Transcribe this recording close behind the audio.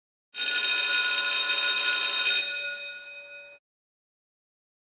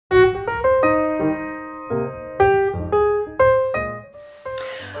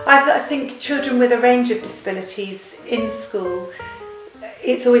think children with a range of disabilities in school,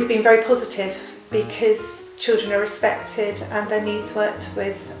 it's always been very positive because children are respected and their needs worked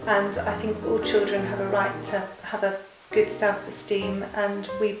with, and I think all children have a right to have a good self-esteem, and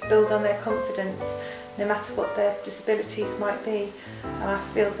we build on their confidence no matter what their disabilities might be, and I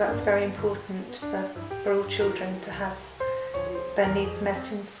feel that's very important for all children to have their needs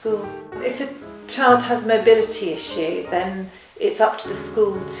met in school. If a child has a mobility issue, then it's up to the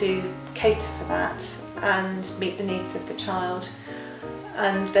school to cater for that and meet the needs of the child,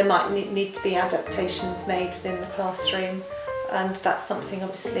 and there might need to be adaptations made within the classroom, and that's something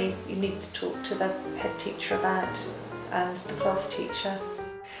obviously you need to talk to the head teacher about and the class teacher.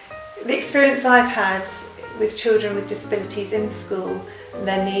 The experience I've had with children with disabilities in school and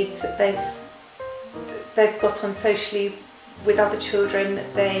their needs that they've got on socially with other children,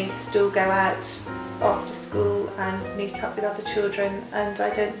 they still go out after school and meet up with other children, and I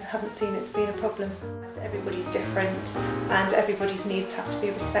haven't seen it's been a problem. Everybody's different and everybody's needs have to be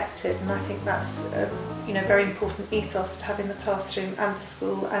respected, and I think that's a very important ethos to have in the classroom and the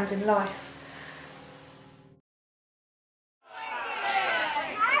school and in life.